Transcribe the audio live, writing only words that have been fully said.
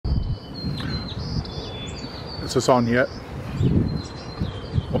Is this on yet?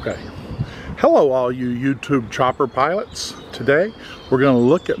 Okay. Hello all you YouTube chopper pilots. Today we're going to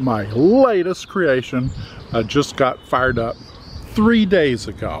look at my latest creation. I just got fired up 3 days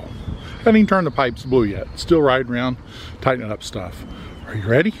ago. Haven't even turned the pipes blue yet. Still riding around tightening up stuff. Are you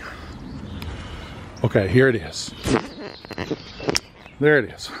ready? Okay, here it is. There it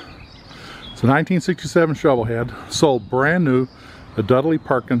is. It's a 1967 Shovelhead, sold brand new at Dudley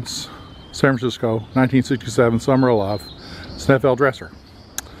Perkins, San Francisco, 1967, Summer of Love. It's an FL dresser.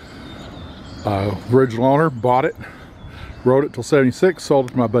 Original owner bought it, rode it till 76, sold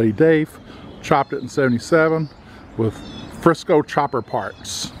it to my buddy Dave, chopped it in 77 with Frisco chopper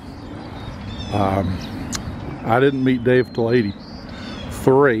parts. I didn't meet Dave till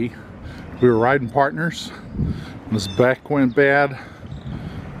 83. We were riding partners. When his back went bad,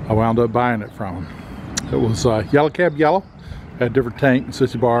 I wound up buying it from him. It was yellow cab yellow, had different tank,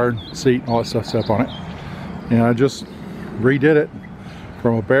 sissy bar, seat, and all that stuff up on it. And I just redid it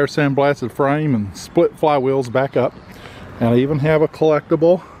from a bare sandblasted frame and split flywheels back up. And I even have a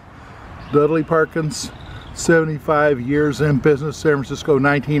collectible Dudley Perkins 75 years in business, San Francisco,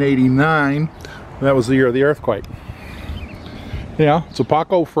 1989. That was the year of the earthquake. Yeah, it's a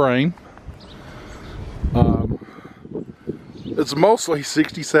Paco frame. It's mostly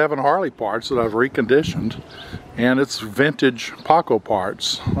 67 Harley parts that I've reconditioned, and it's vintage Paco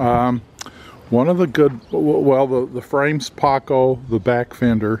parts. One of the good, well, the frame's Paco, the back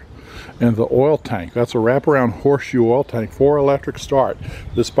fender, and the oil tank. That's a wraparound horseshoe oil tank for electric start.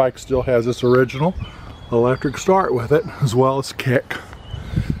 This bike still has its original electric start with it, as well as kick.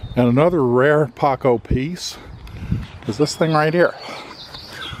 And another rare Paco piece is this thing right here.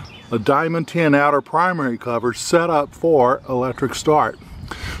 A diamond tin outer primary cover set up for electric start.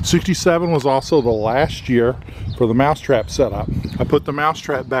 67 was also the last year for the mousetrap setup. I put the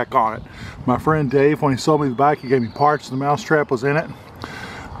mousetrap back on it. My friend Dave, when he sold me the bike, he gave me parts. The mousetrap was in it.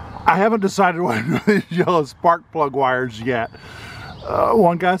 I haven't decided what to do with these yellow spark plug wires yet.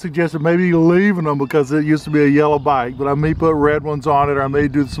 One guy suggested maybe leaving them because it used to be a yellow bike, but I may put red ones on it, or I may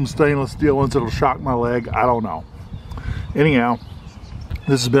do some stainless steel ones that'll shock my leg. I don't know. Anyhow,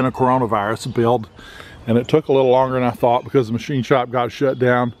 this has been a coronavirus build, and it took a little longer than I thought because the machine shop got shut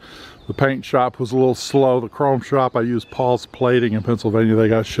down. The paint shop was a little slow. The chrome shop, I used Paul's Plating in Pennsylvania, they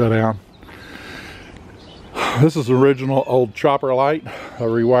got shut down. This is original old chopper light. I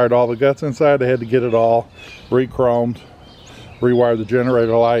rewired all the guts inside. I had to get it all re-chromed, rewired the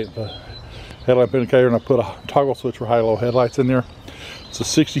generator light, the headlamp indicator, and I put a toggle switch for high-low headlights in there. It's a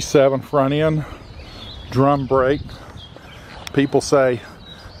 67 front end, drum brake. People say,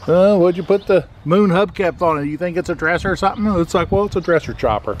 oh, what'd you put the moon hubcap on it? You think it's a dresser or something? It's like, well, it's a dresser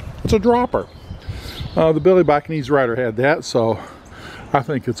chopper. It's a dropper. The Billy Bacanese rider had that, so I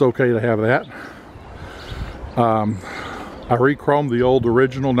think it's okay to have that. I re-chromed the old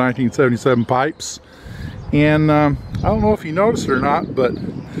original 1977 pipes, and I don't know if you noticed it or not, but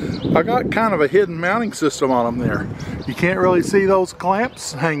I got kind of a hidden mounting system on them there. You can't really see those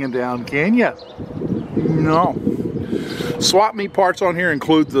clamps hanging down, can you? No. Swap meet parts on here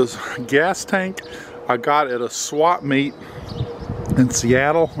include this gas tank I got at a swap meet in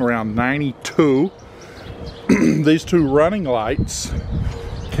Seattle around 92. These two running lights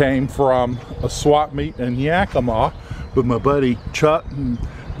came from a swap meet in Yakima with my buddy Chuck and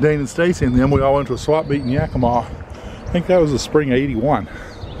Dane and Stacy and them. We all went to a swap meet in Yakima. I think that was the spring of '81.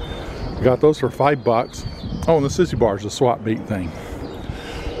 I got those for $5. Oh, and the sissy bar is a swap meet thing.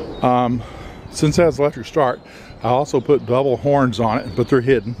 Since it has electric start, I also put double horns on it, but they're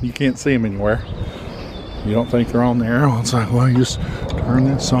hidden. You can't see them anywhere. You don't think they're on there. Well, it's like, well, you just turn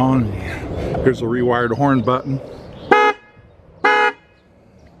this on. Here's the rewired horn button.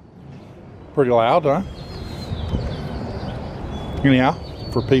 Pretty loud, huh? Anyhow,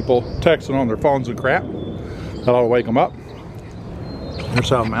 for people texting on their phones and crap, that ought to wake them up. Here's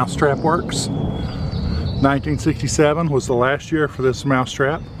how the mousetrap works. 1967 was the last year for this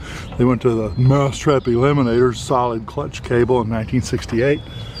mousetrap. They went to the mousetrap eliminator solid clutch cable in 1968.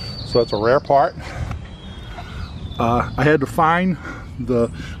 So that's a rare part. I had to find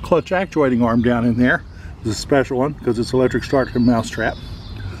the clutch actuating arm down in there. It's a special one because it's electric start mousetrap.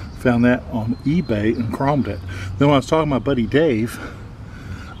 Found that on eBay and chromed it. Then when I was talking to my buddy Dave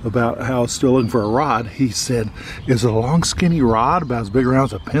about how I was still looking for a rod, he said, is it a long skinny rod about as big around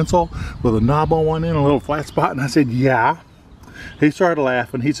as a pencil with a knob on one end, a little flat spot? And I said, yeah. He started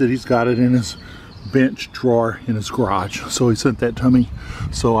laughing. He said he's got it in his bench drawer in his garage. So he sent that to me.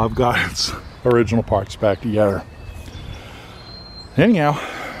 So I've got its original parts back together. Anyhow,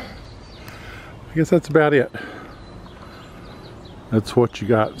 I guess that's about it. that's what you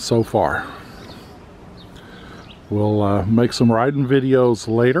got so far. We'll make some riding videos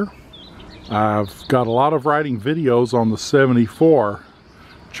later. I've got a lot of riding videos on the 74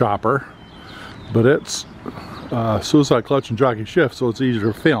 chopper, but it's suicide clutch and jockey shift, so it's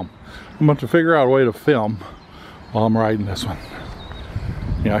easier to film. I'm going to figure out a way to film while I'm riding this one.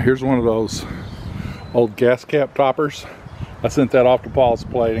 Yeah, here's one of those old gas cap toppers. I sent that off to Paul's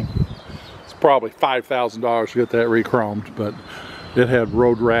Plating. It's probably $5,000 to get that re-chromed, but it had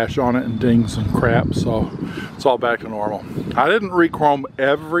road rash on it and dings and crap, so it's all back to normal. I didn't re-chrome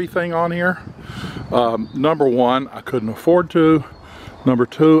everything on here. Number one, I couldn't afford to. Number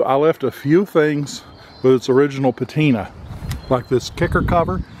two, I left a few things with its original patina, like this kicker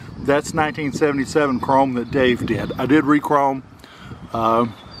cover. That's 1977 chrome that Dave did. I did re-chrome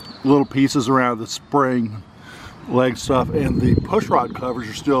little pieces around the spring leg stuff, and the push rod covers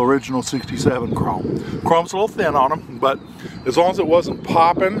are still original 67 chrome. Chrome's a little thin on them, but as long as it wasn't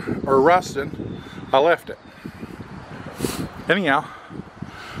popping or rusting, I left it. Anyhow,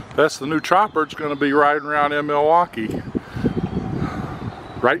 that's the new chopper. It's going to be riding around in Milwaukee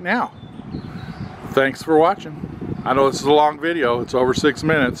right now. Thanks for watching. I know this is a long video. It's over 6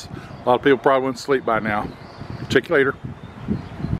 minutes. A lot of people probably went to sleep by now. Check you later.